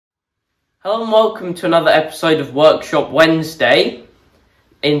Hello and welcome to another episode of Workshop Wednesday.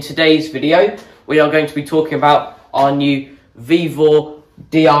 In today's video, we are going to be talking about our new Vevor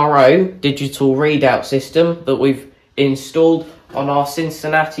DRO digital readout system that we've installed on our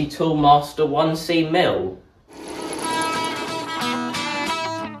Cincinnati Toolmaster 1C mill.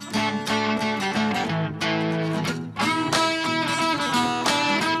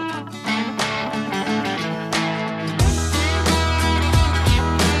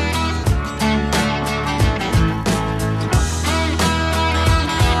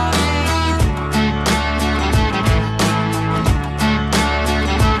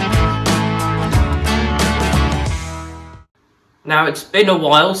 Now, it's been a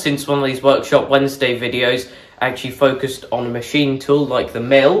while since one of these Workshop Wednesday videos actually focused on a machine tool like the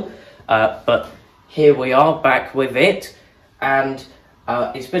mill, but here we are back with it, and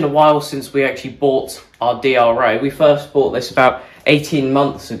it's been a while since we actually bought our DRO. We first bought this about 18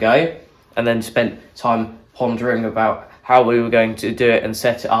 months ago, and then spent time pondering about how we were going to do it and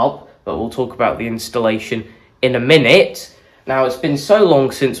set it up, but we'll talk about the installation in a minute. Now, it's been so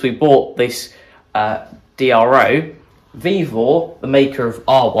long since we bought this DRO, Vevor, the maker of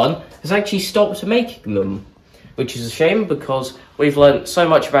R1, has actually stopped making them, which is a shame because we've learnt so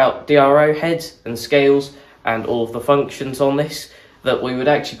much about DRO heads and scales and all of the functions on this that we would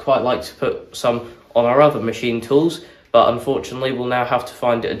actually quite like to put some on our other machine tools, but unfortunately we'll now have to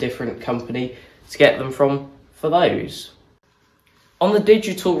find a different company to get them from for those. On the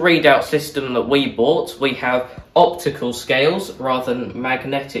digital readout system that we bought, we have optical scales rather than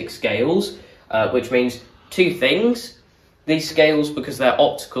magnetic scales, which means two things. These scales, because they're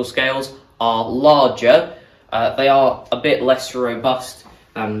optical scales, are larger. They are a bit less robust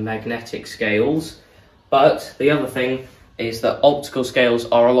than magnetic scales. But the other thing is that optical scales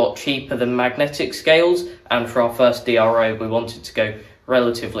are a lot cheaper than magnetic scales. And for our first DRO, we wanted to go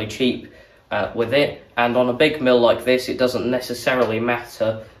relatively cheap with it. And on a big mill like this, it doesn't necessarily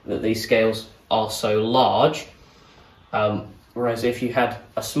matter that these scales are so large. Whereas if you had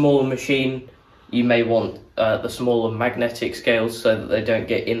a smaller machine, you may want the smaller magnetic scales so that they don't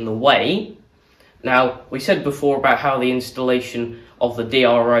get in the way. Now, we said before about how the installation of the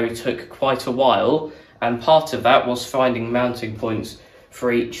DRO took quite a while, and part of that was finding mounting points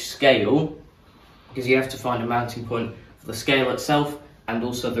for each scale, because you have to find a mounting point for the scale itself and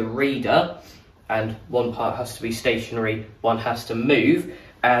also the reader, and one part has to be stationary, one has to move,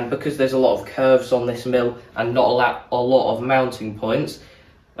 and because there's a lot of curves on this mill and not a lot of mounting points,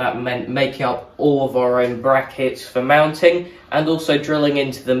 that meant making up all of our own brackets for mounting and also drilling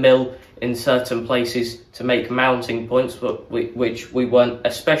into the mill in certain places to make mounting points, which we weren't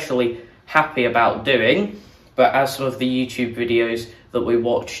especially happy about doing. But as some of the YouTube videos that we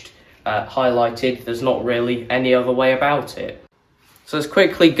watched highlighted, there's not really any other way about it. So let's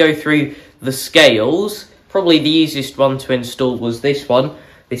quickly go through the scales. Probably the easiest one to install was this one.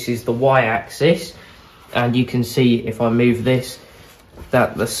 This is the Y-axis, and you can see if I move this,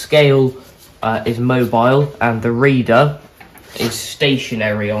 that the scale is mobile and the reader is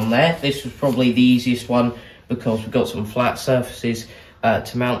stationary on there. This was probably the easiest one because we've got some flat surfaces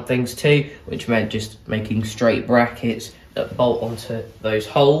to mount things to, which meant just making straight brackets that bolt onto those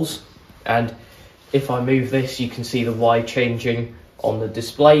holes. And if I move this, you can see the Y changing on the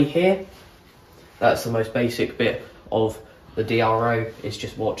display here. That's the most basic bit of the DRO, is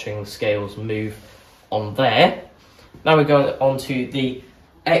just watching the scales move on there. Now we're going on to the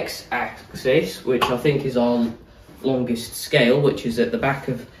X-axis, which I think is our longest scale, which is at the back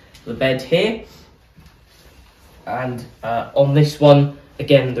of the bed here. And on this one,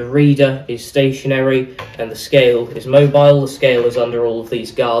 again, the reader is stationary and the scale is mobile. The scale is under all of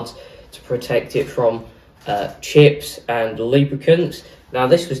these guards to protect it from chips and lubricants. Now,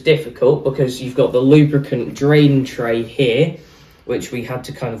 this was difficult because you've got the lubricant drain tray here, which we had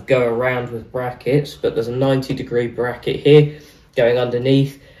to kind of go around with brackets, but there's a 90-degree bracket here going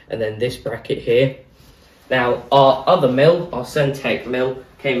underneath, and then this bracket here. Now, our other mill, our Centec mill,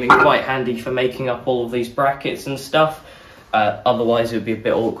 came in quite handy for making up all of these brackets and stuff. Otherwise, it would be a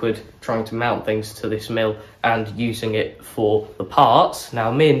bit awkward trying to mount things to this mill and using it for the parts.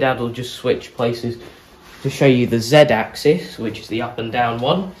 Now, me and Dad will just switch places to show you the Z-axis, which is the up and down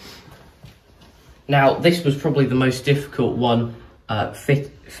one. Now, this was probably the most difficult one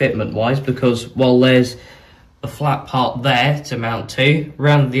fitment wise, because while there's a flat part there to mount to,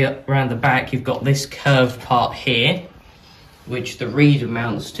 around the back you've got this curved part here, which the reader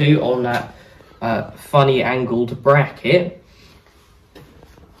mounts to on that funny angled bracket,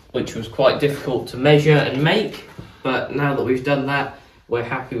 which was quite difficult to measure and make. But now that we've done that, we're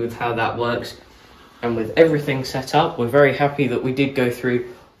happy with how that works, and with everything set up, we're very happy that we did go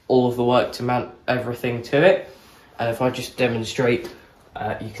through all of the work to mount everything to it. And if I just demonstrate,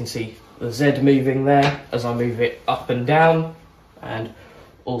 you can see the Z moving there as I move it up and down, and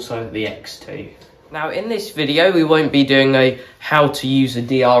also the X too. Now in this video we won't be doing a how to use a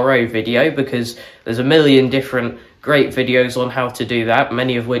DRO video, because there's a million different great videos on how to do that,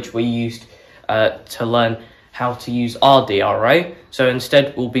 many of which we used to learn how to use our DRO. So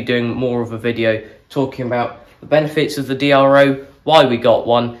instead we'll be doing more of a video talking about the benefits of the DRO, why we got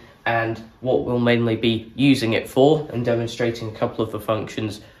one, and what we'll mainly be using it for, and demonstrating a couple of the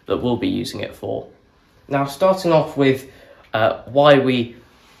functions that we'll be using it for. Now starting off with why we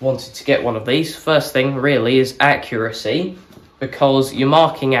wanted to get one of these, first thing really is accuracy, because your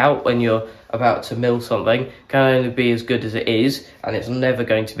marking out when you're about to mill something can only be as good as it is, and it's never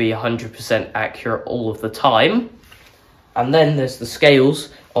going to be 100% accurate all of the time. And then there's the scales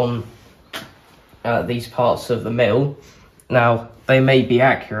on these parts of the mill. Now they may be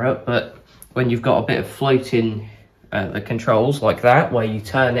accurate, but when you've got a bit of float in the controls like that, where you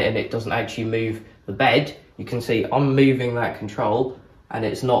turn it and it doesn't actually move the bed, you can see I'm moving that control and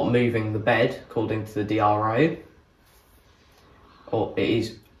it's not moving the bed according to the DRO, or it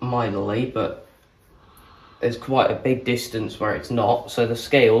is minorly, but there's quite a big distance where it's not, so the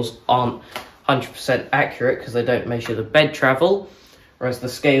scales aren't 100% accurate because they don't measure the bed travel, whereas the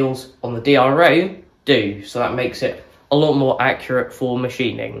scales on the DRO do, so that makes it a lot more accurate for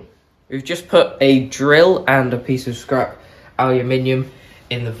machining. We've just put a drill and a piece of scrap aluminium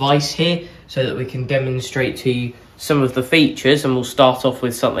in the vise here so that we can demonstrate to you some of the features, and we'll start off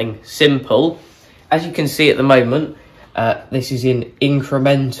with something simple. As you can see at the moment, this is in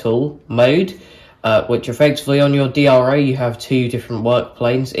incremental mode, which effectively on your DRO you have two different work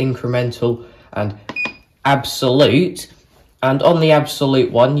planes, incremental and absolute. And on the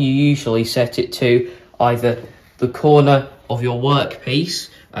absolute one, you usually set it to either the corner of your workpiece,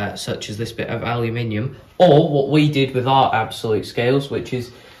 such as this bit of aluminium, or what we did with our absolute scales, which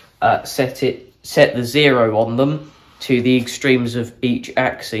is set the 0 on them to the extremes of each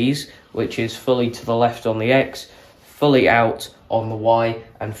axis, which is fully to the left on the X, fully out on the Y,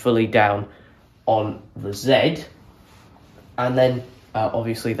 and fully down on the Z. And then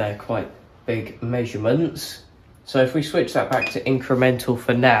obviously they're quite big measurements. So if we switch that back to incremental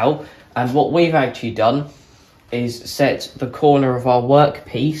for now, and what we've actually done is set the corner of our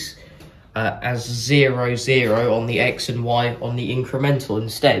workpiece as 0, 0 on the X and Y on the incremental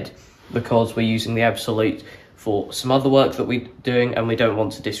instead, because we're using the absolute for some other work that we're doing and we don't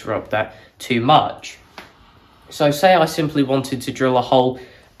want to disrupt that too much. So say I simply wanted to drill a hole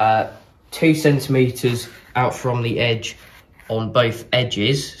 2 centimeters out from the edge on both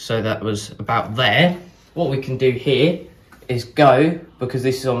edges, so that was about there. What we can do here is go, because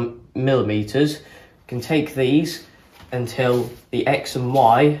this is on millimeters, can take these until the X and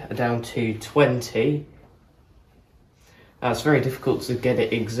Y are down to 20. Now it's very difficult to get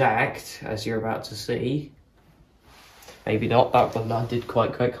it exact, as you're about to see. Maybe not, that one I did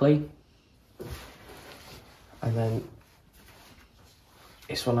quite quickly. And then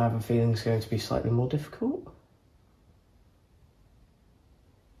this one I have a feeling is going to be slightly more difficult.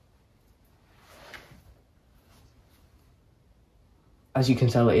 As you can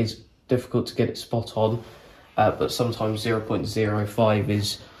tell, it is difficult to get it spot on, but sometimes 0.05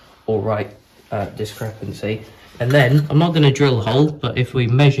 is alright discrepancy. And then, I'm not going to drill a hole, but if we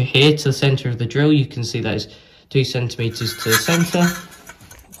measure here to the centre of the drill, you can see that is 2 centimetres to the centre.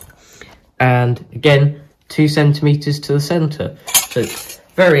 And again, 2 centimetres to the centre. So it's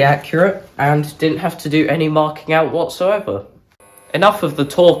very accurate and didn't have to do any marking out whatsoever. Enough of the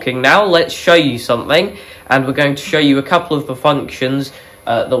talking now, let's show you something, and we're going to show you a couple of the functions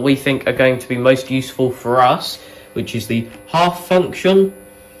that we think are going to be most useful for us, which is the half function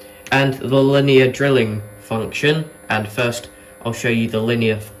and the linear drilling function. And first I'll show you the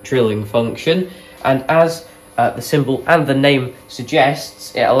linear drilling function, and as the symbol and the name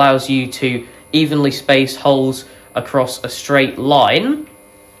suggests, it allows you to evenly space holes across a straight line,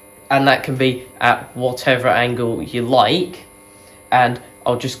 and that can be at whatever angle you like. And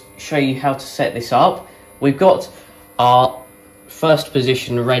I'll just show you how to set this up. We've got our first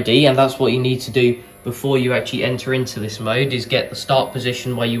position ready, and that's what you need to do before you actually enter into this mode, is get the start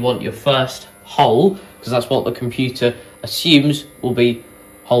position where you want your first hole, because that's what the computer assumes will be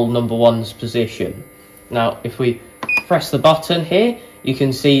hole number 1's position. Now if we press the button here, you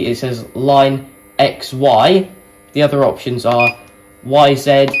can see it says line XY. The other options are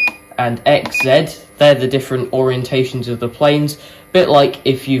YZ and XZ. They're the different orientations of the planes. Bit like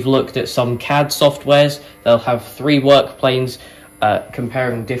if you've looked at some CAD softwares, they'll have 3 work planes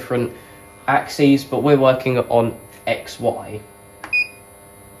comparing different axes, but we're working on XY.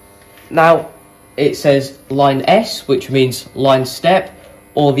 Now it says line S, which means line step,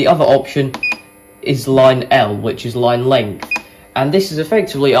 or the other option is line L, which is line length. And this is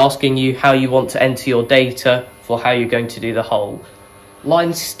effectively asking you how you want to enter your data for how you're going to do the hole.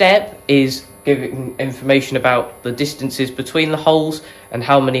 Line step is giving information about the distances between the holes and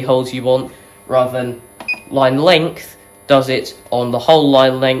how many holes you want, rather than line length does it on the whole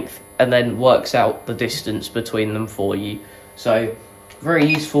line length and then works out the distance between them for you. So very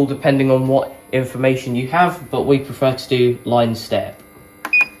useful depending on what information you have, but we prefer to do line step.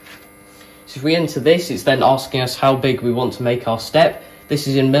 So if we enter this, it's then asking us how big we want to make our step. This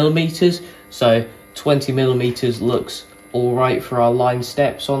is in millimeters, so 20 millimeters looks all right for our line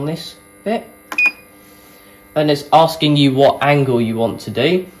steps on this bit. Then it's asking you what angle you want to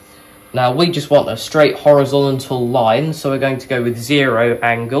do. Now we just want a straight horizontal line, so we're going to go with 0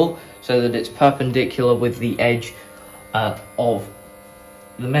 angle so that it's perpendicular with the edge of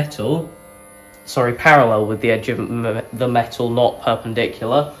the metal. Sorry, parallel with the edge of the metal, not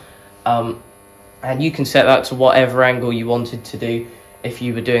perpendicular. And you can set that to whatever angle you wanted to do if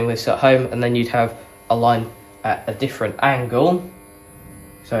you were doing this at home, and then you'd have a line at a different angle.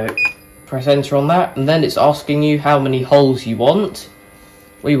 So press enter on that, and then it's asking you how many holes you want.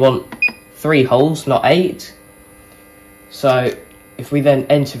 We want 3 holes, not 8. So if we then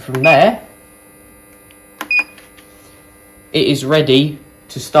enter from there, it is ready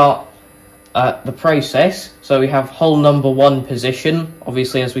to start the process. So we have hole number 1 position,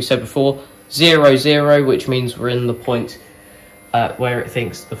 obviously as we said before, 0, 0, which means we're in the point where it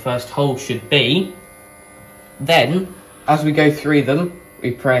thinks the first hole should be. Then, as we go through them,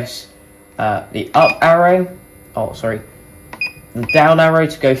 we press the up arrow, the down arrow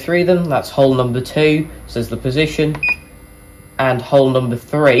to go through them. That's hole number 2, says the position, and hole number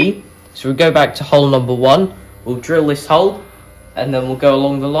 3. So we go back to hole number 1, we'll drill this hole, and then we'll go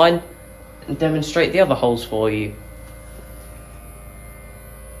along the line and demonstrate the other holes for you.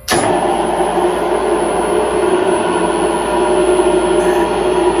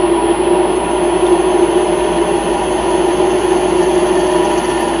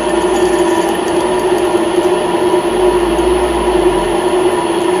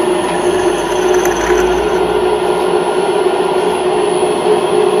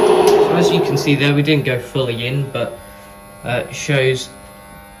 As you can see there, we didn't go fully in, but it shows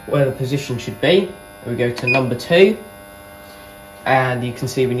where the position should be. We go to number 2, and you can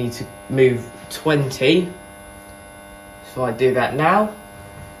see we need to move 20. So I do that now.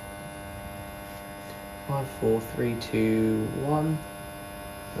 5, 4, 3, 2, 1.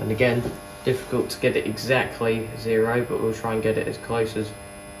 And again, difficult to get it exactly 0, but we'll try and get it as close as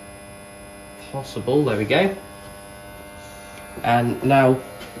possible. There we go. And now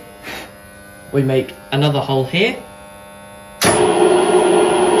we make another hole here.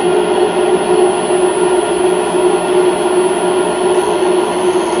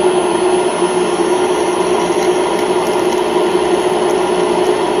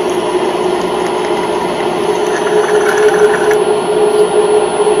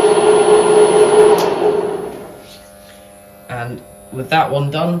 And with that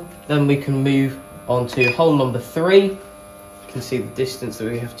one done, then we can move on to hole number 3. You can see the distance that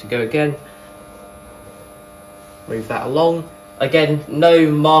we have to go again. Move that along. Again,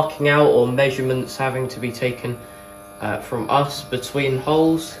 no marking out or measurements having to be taken from us between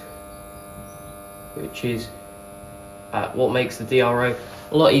holes, which is what makes the DRO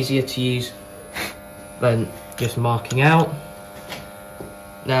a lot easier to use than just marking out.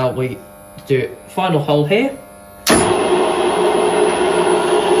 Now we do final hole here.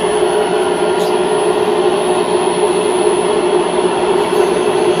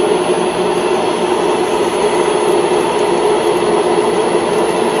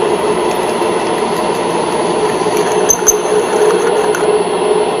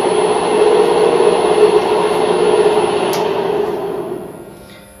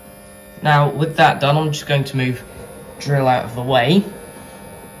 Now, with that done, I'm just going to move drill out of the way.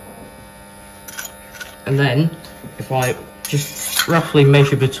 And then, if I just roughly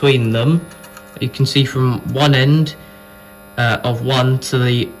measure between them, you can see from one end of one to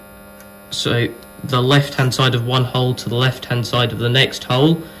the left-hand side of one hole to the left-hand side of the next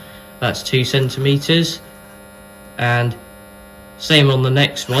hole, that's 2 centimeters. And same on the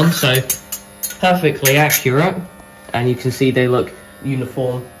next one, so perfectly accurate. And you can see they look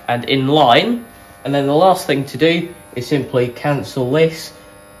uniform and in line. And then the last thing to do is simply cancel this,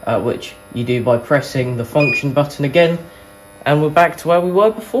 which you do by pressing the function button again, and we're back to where we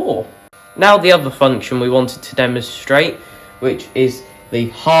were before. Now the other function we wanted to demonstrate, which is the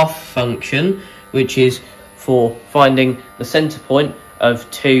half function, which is for finding the center point of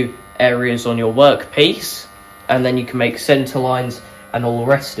 2 areas on your workpiece, and then you can make center lines and all the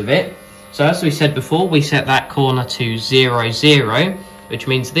rest of it. So as we said before, we set that corner to 0, 0, which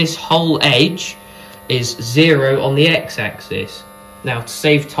means this whole edge is 0 on the x-axis. Now, to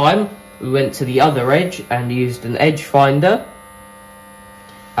save time, we went to the other edge and used an edge finder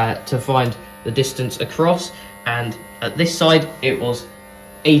to find the distance across, and at this side it was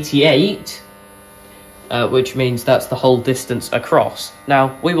 88, which means that's the whole distance across.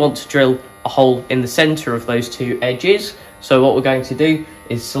 Now, we want to drill a hole in the center of those two edges, so what we're going to do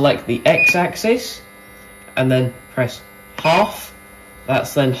is select the x-axis and then press half.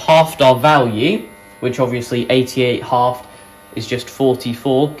 That's then halved our value, which obviously 88 halved is just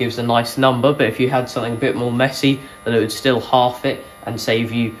 44, gives a nice number, but if you had something a bit more messy, then it would still half it and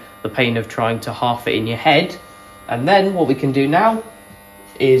save you the pain of trying to half it in your head. And then what we can do now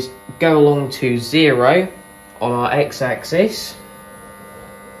is go along to 0 on our x-axis,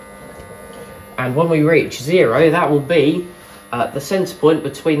 and when we reach 0, that will be the center point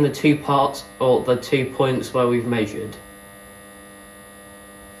between the two parts, or the 2 points where we've measured.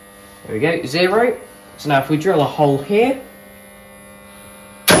 There we go, 0. So now if we drill a hole here,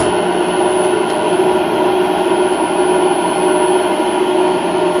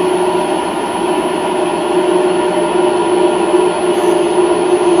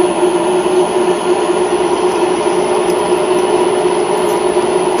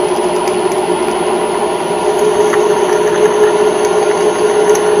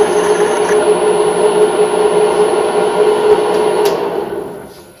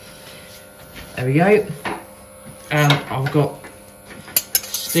 there we go, and I've got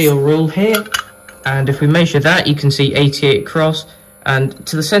steel rule here, and if we measure that, you can see 88 across, and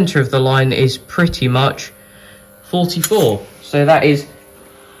to the center of the line is pretty much 44, so that is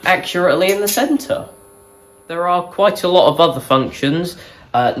accurately in the center. There are quite a lot of other functions,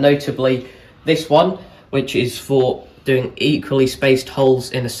 notably this one, which is for doing equally spaced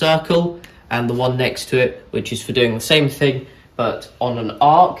holes in a circle, and the one next to it, which is for doing the same thing but on an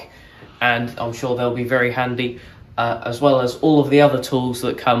arc. And I'm sure they'll be very handy, as well as all of the other tools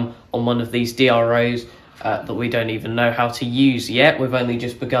that come on one of these DROs that we don't even know how to use yet. We've only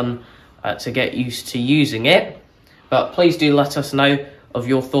just begun to get used to using it. But please do let us know of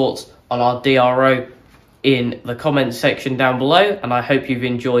your thoughts on our DRO in the comments section down below, and I hope you've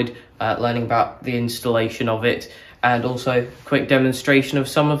enjoyed learning about the installation of it, and also a quick demonstration of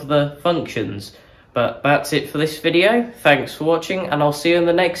some of the functions. But that's it for this video. Thanks for watching, and I'll see you in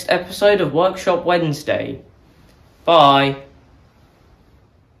the next episode of Workshop Wednesday. Bye.